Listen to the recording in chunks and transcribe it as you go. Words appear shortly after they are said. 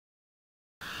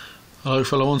Hello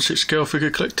fellow 1/6 scale figure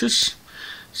collectors,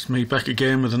 it's me back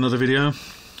again with another video.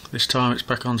 This time it's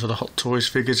back onto the Hot Toys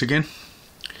figures again,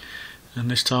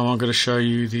 and this time I'm going to show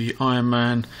you the Iron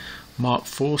Man Mark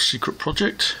IV Secret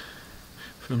project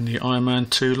from the Iron Man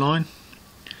 2 line.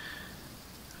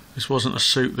 This wasn't a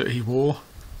suit that he wore,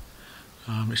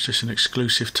 it's just an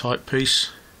exclusive type piece.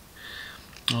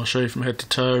 I'll show you from head to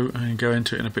toe and go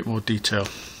into it in a bit more detail.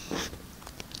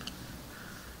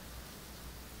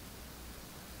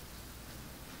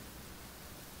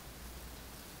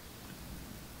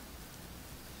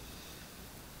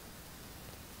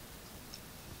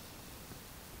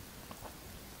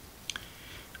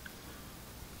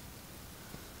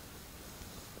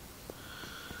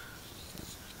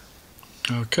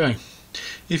 Okay,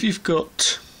 if you've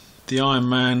got the Iron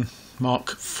Man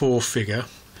Mark IV figure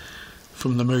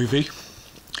from the movie,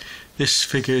 this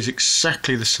figure is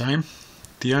exactly the same,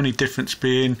 the only difference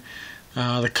being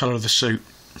the colour of the suit.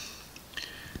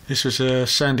 This was a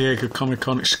San Diego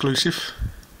Comic-Con exclusive,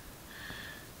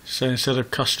 so instead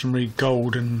of customary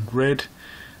gold and red,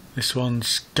 this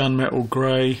one's gunmetal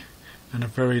grey and a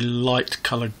very light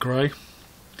coloured grey.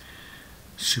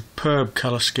 Superb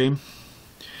colour scheme.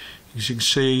 As you can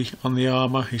see on the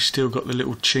armour, he's still got the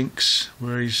little chinks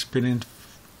where he's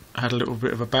had a little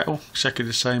bit of a battle, exactly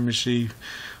the same as the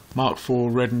Mark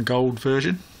IV red and gold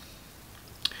version.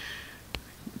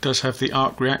 It does have the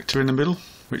arc reactor in the middle,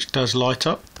 which does light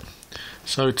up.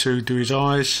 So too do his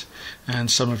eyes and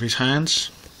some of his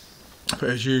hands. But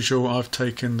as usual, I've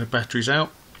taken the batteries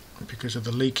out because of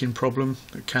the leaking problem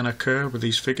that can occur with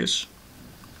these figures.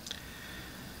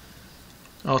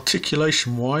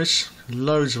 Articulation wise,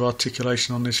 loads of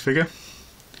articulation on this figure.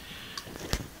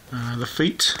 The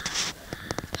feet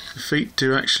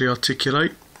do actually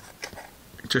articulate,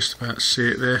 just about see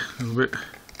it there a little bit.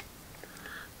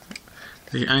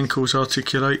 The ankles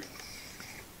articulate,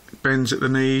 bends at the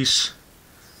knees,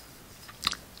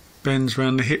 bends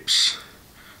around the hips.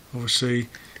 Obviously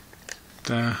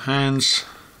the hands,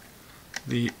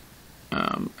 the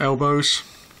elbows,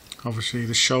 obviously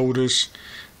the shoulders,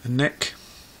 the neck.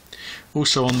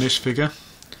 Also on this figure,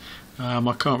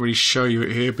 I can't really show you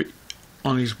it here, but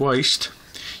on his waist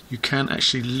you can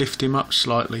actually lift him up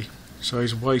slightly, so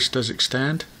his waist does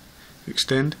extend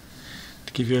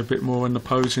to give you a bit more in the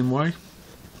posing way.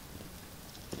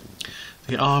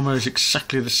 The armour is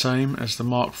exactly the same as the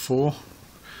Mark IV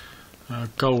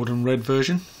gold and red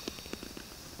version.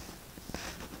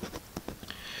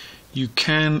 You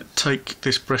can take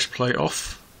this breastplate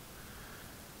off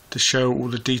to show all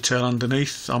the detail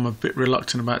underneath. I'm a bit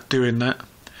reluctant about doing that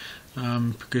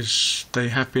because they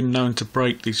have been known to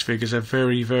break, these figures. They're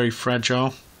very, very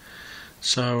fragile,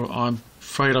 so I'm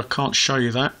afraid I can't show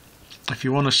you that. If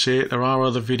you want to see it, there are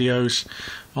other videos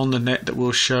on the net that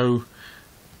will show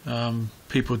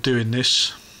people doing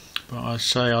this, but I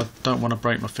say I don't want to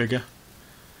break my figure.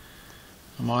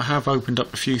 I have opened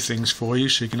up a few things for you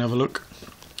so you can have a look.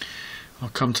 I'll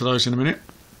come to those in a minute.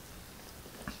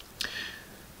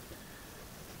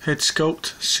 Head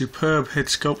sculpt, superb head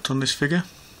sculpt on this figure.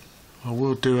 I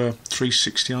will do a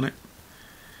 360 on it.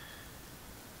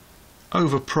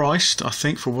 Overpriced, I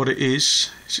think, for what it is.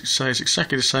 It's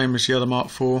exactly the same as the other Mark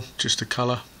IV, just the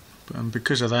colour, and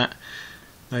because of that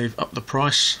they've upped the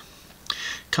price.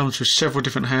 Comes with several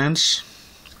different hands.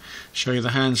 Show you the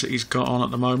hands that he's got on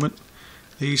at the moment.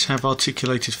 These have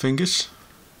articulated fingers.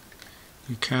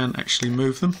 You can actually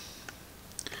move them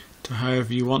to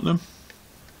however you want them.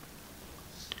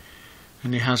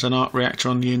 And he has an arc reactor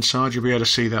on the inside. You'll be able to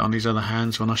see that on these other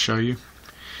hands when I show you.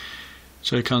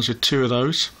 So he comes with two of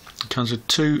those. He comes with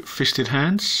two fisted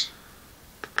hands.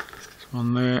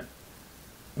 One there,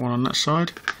 one on that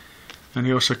side. And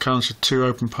he also comes with two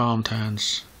open palmed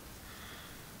hands.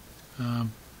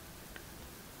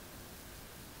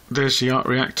 There's the arc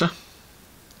reactor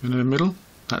in the middle.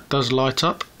 That does light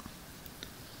up.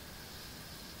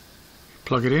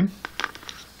 Plug it in.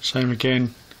 Same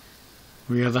again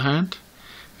with the other hand.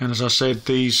 And as I said,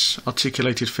 these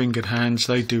articulated fingered hands,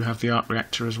 they do have the arc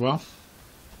reactor as well.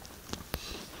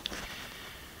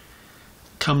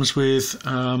 Comes with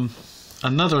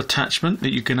another attachment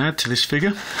that you can add to this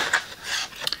figure.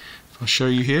 I'll show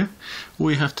you here.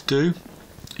 All you have to do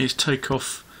is take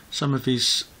off some of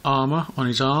his armour on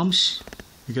his arms.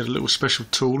 You get a little special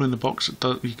tool in the box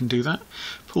that you can do that.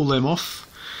 Pull them off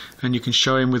and you can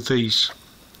show him with these.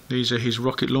 These are his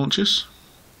rocket launchers.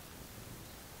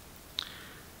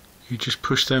 You just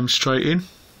push them straight in,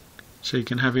 so you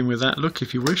can have him with that look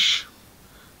if you wish.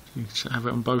 You can have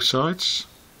it on both sides.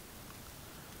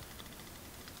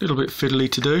 A little bit fiddly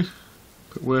to do,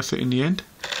 but worth it in the end.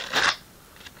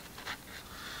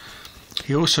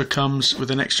 He also comes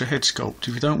with an extra head sculpt.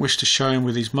 If you don't wish to show him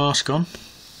with his mask on,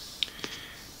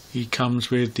 he comes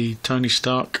with the Tony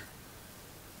Stark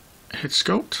head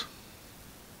sculpt.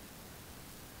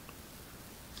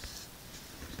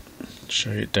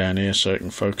 Show it down here so it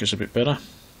can focus a bit better.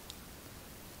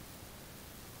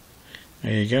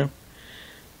 There you go.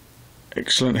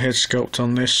 Excellent head sculpt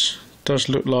on this. Does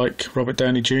look like Robert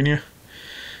Downey Jr.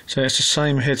 So it's the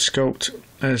same head sculpt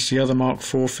as the other Mark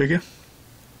IV figure.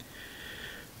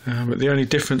 But the only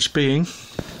difference being,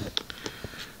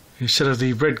 instead of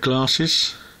the red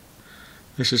glasses,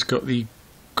 this has got the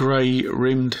grey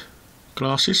rimmed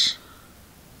glasses.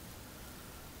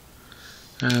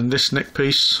 And this neck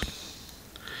piece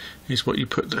is what you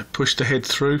push the head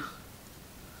through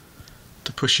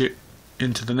to push it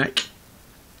into the neck,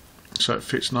 so it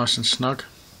fits nice and snug.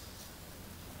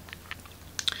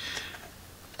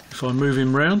 If I move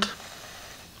him round,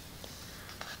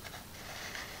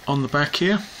 on the back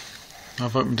here,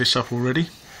 I've opened this up already,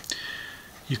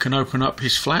 you can open up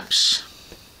his flaps.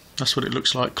 That's what it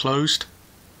looks like closed,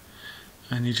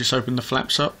 and you just open the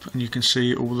flaps up and you can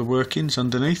see all the workings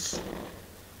underneath.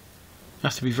 You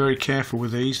have to be very careful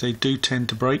with these, they do tend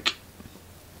to break.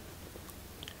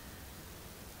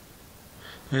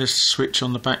 There's the switch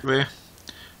on the back there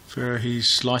for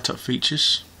his light up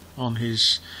features on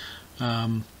his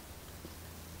arc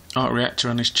reactor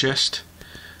on his chest.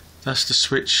 That's the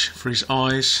switch for his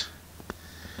eyes,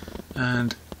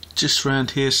 and just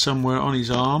round here somewhere on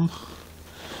his arm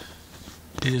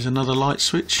is another light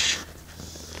switch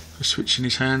for switching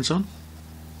his hands on,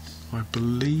 I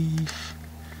believe.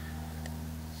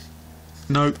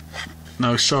 No,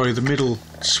 sorry, the middle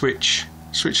switch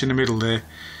in the middle there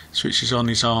switches on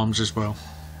his arms as well.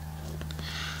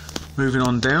 Moving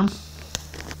on down,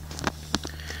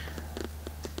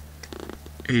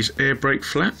 his air brake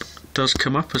flap does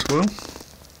come up as well.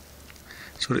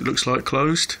 That's what it looks like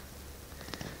closed,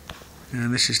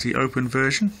 and this is the open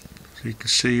version, so you can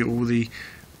see all the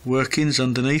workings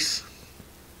underneath.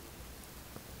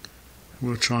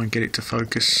 We'll try and get it to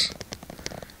focus.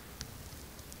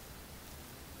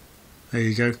 There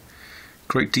you go,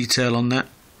 great detail on that.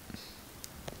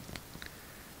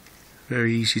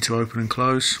 Very easy to open and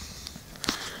close.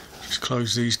 Just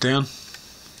close these down.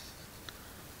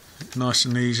 Nice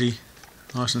and easy,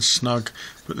 nice and snug,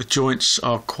 but the joints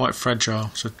are quite fragile,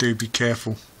 so do be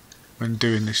careful when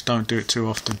doing this. Don't do it too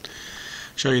often.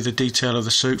 Show you the detail of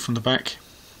the suit from the back.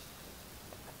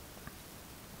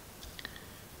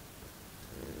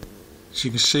 So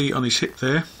you can see on his hip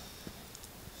there,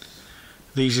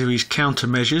 these are his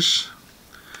countermeasures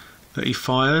that he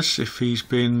fires if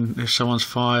someone's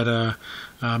fired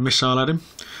a missile at him.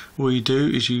 All you do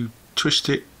is you twist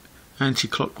it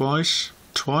anti-clockwise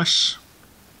twice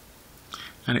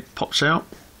and it pops out.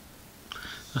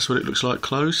 That's what it looks like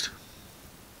closed.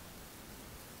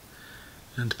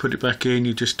 And to put it back in,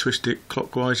 you just twist it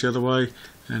clockwise the other way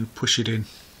and push it in.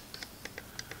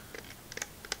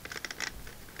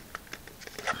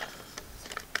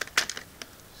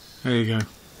 There you go,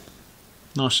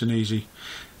 nice and easy.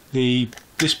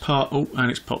 This part, oh, and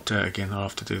it's popped out again, I'll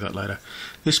have to do that later.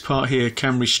 This part here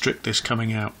can restrict this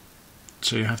coming out,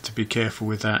 so you have to be careful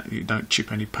with that. You don't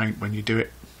chip any paint when you do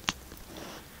it.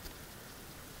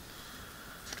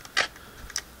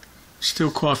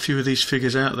 Still quite a few of these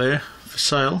figures out there for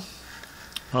sale.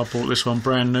 I bought this one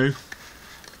brand new.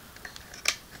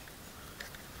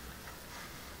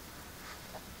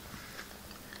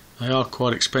 They are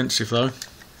quite expensive though,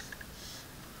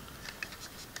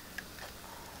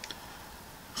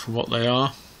 for what they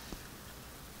are.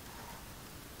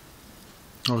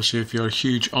 Obviously if you're a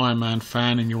huge Iron Man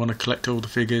fan and you want to collect all the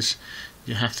figures,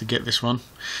 you have to get this one.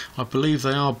 I believe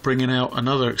they are bringing out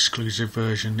another exclusive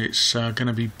version. It's going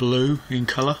to be blue in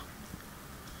colour.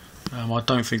 I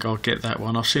don't think I'll get that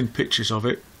one. I've seen pictures of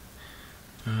it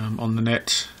on the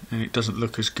net and it doesn't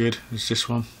look as good as this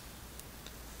one.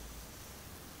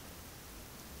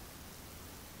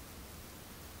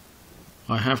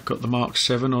 I have got the Mark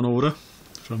VII on order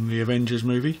from the Avengers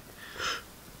movie.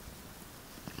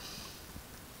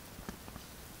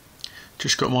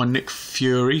 Just got my Nick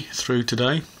Fury through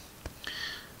today.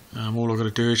 All I've got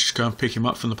to do is just go and pick him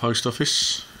up from the post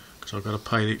office, because I've got to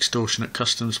pay the extortionate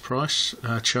customs price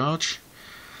charge.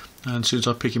 And as soon as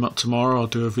I pick him up tomorrow, I'll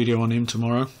do a video on him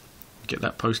tomorrow, get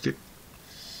that posted.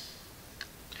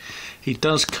 He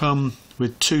does come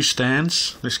with two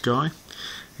stands, this guy.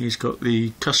 He's got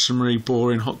the customary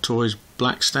boring Hot Toys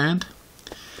black stand,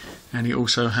 and he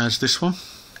also has this one.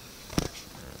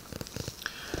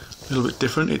 A little bit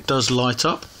different, it does light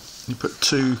up. You put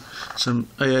some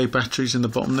AA batteries in the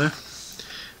bottom there,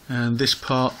 and this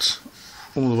part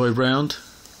all the way round,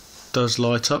 does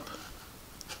light up.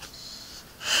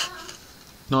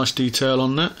 Nice detail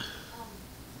on that.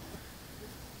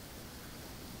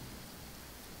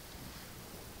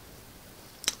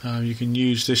 You can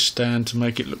use this stand to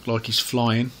make it look like he's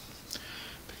flying,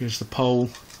 because the pole,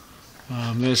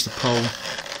 there's the pole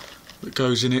that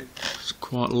goes in it, it's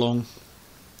quite long,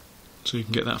 so you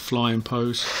can get that flying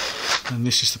pose, and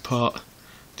this is the part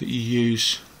that you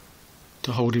use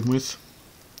to hold him with.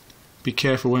 Be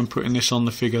careful when putting this on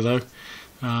the figure though,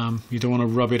 you don't want to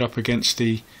rub it up against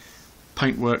the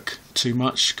paintwork too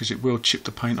much because it will chip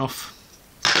the paint off.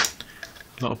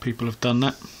 A lot of people have done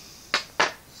that.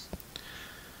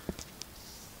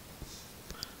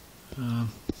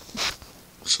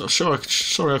 So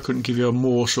sorry I couldn't give you a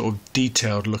more sort of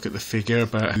detailed look at the figure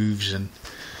about moves and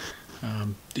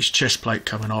his chest plate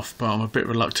coming off, but I'm a bit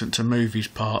reluctant to move his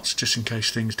parts just in case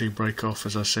things do break off,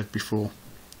 as I said before.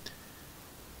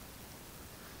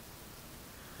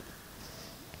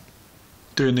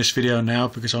 Doing this video now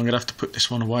because I'm going to have to put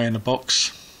this one away in a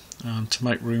box to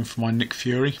make room for my Nick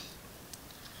Fury.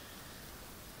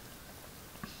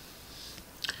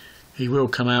 He will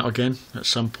come out again at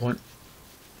some point.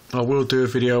 I will do a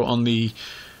video on the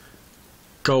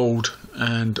gold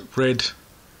and red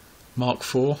Mark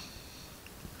IV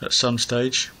at some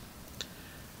stage.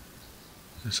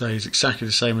 So he's exactly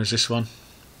the same as this one.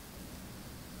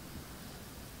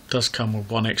 Does come with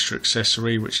one extra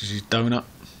accessory, which is his donut.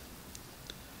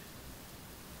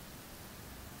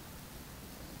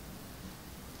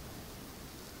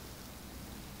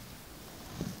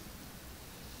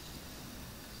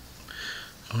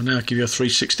 I'll now give you a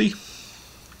 360.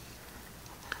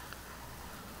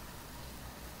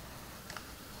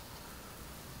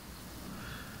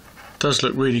 Does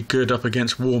look really good up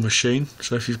against War Machine,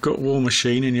 so if you've got War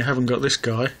Machine and you haven't got this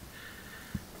guy,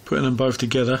 putting them both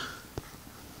together,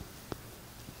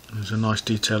 there's a nice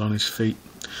detail on his feet,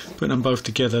 putting them both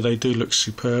together they do look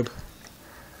superb.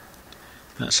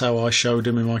 That's how I showed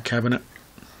him in my cabinet.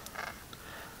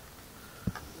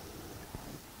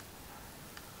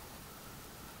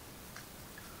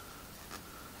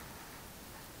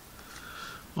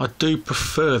 I do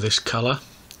prefer this colour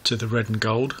to the red and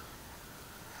gold.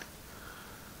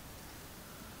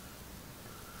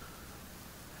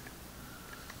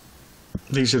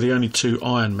 These are the only two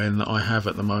Iron Men that I have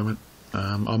at the moment.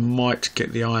 I might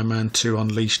get the Iron Man 2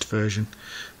 Unleashed version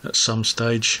at some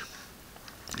stage,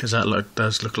 because that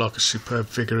does look like a superb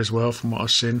figure as well from what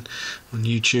I've seen on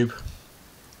YouTube.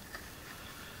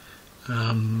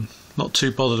 Not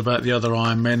too bothered about the other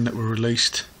Iron Men that were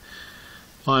released.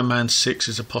 Iron Man 6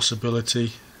 is a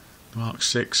possibility, Mark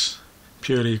 6,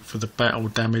 purely for the battle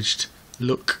damaged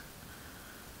look.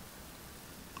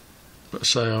 But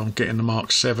say I'm getting the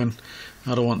Mark 7,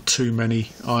 I don't want too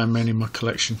many Iron Men in my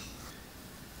collection,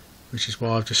 which is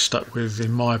why I've just stuck with,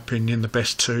 in my opinion, the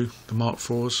best two, the Mark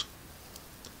 4s.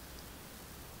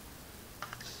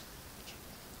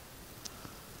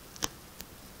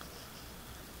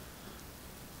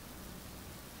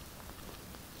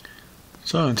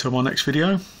 So until my next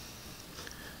video,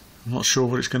 I'm not sure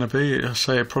what it's going to be. I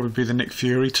say it'll probably be the Nick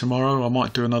Fury tomorrow. I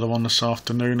might do another one this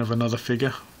afternoon of another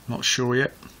figure, not sure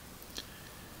yet.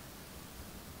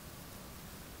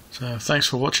 So thanks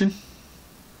for watching.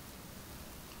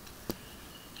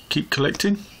 Keep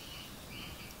collecting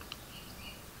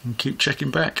and keep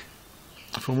checking back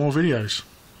for more videos.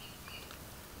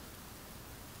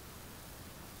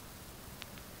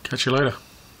 Catch you later.